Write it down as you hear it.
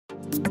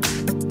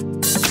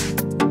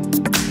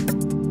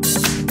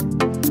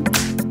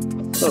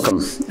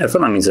Welcome,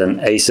 everyone, is an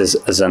ASUS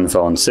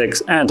Zenfone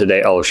 6, and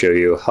today I'll show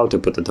you how to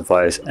put the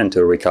device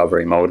into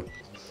recovery mode.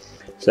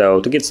 So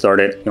to get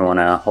started, you want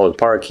to hold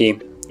power key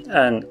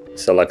and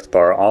select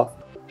power off,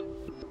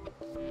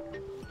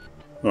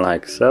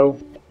 like so.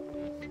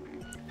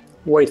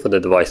 Wait for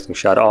the device to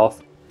shut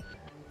off,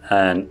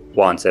 and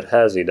once it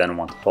has, you then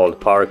want to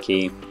hold power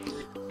key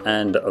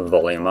and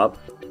volume up.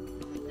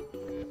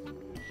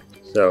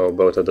 So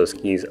both of those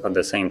keys at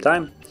the same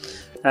time,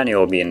 and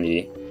you'll be in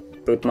the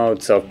boot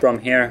mode. So from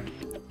here,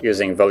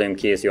 using volume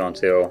keys, you want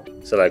to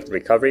select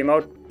recovery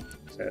mode,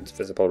 so it's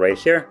visible right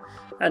here,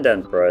 and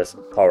then press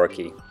power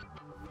key.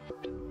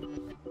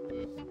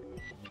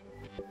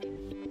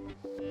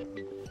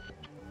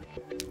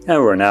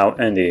 And we're now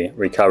in the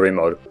recovery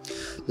mode.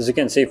 As you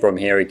can see from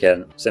here, you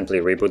can simply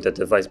reboot the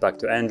device back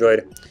to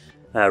Android,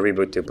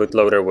 reboot to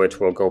bootloader, which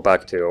will go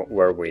back to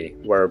where we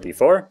were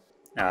before,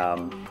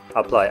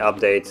 apply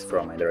updates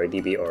from either a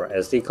DB or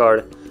SD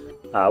card,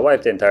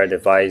 wipe the entire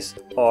device,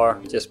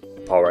 or just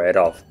power it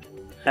off.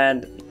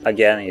 And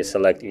again, you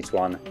select each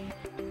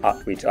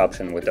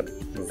option with the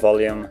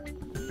volume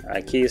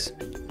keys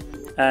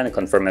and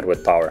confirm it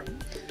with power.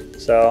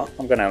 So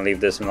I'm gonna leave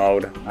this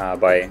mode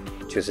by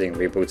choosing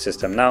reboot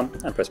system now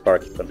and press power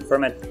key to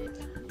confirm it,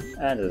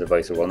 and the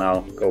device will now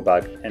go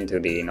back into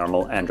the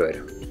normal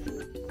Android.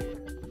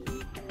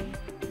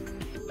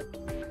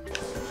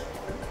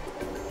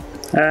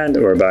 And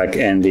we're back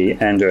in the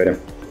Android.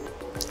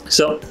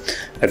 So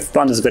if you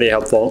found this video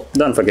helpful,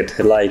 don't forget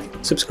to like,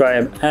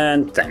 subscribe,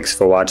 and thanks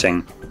for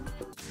watching.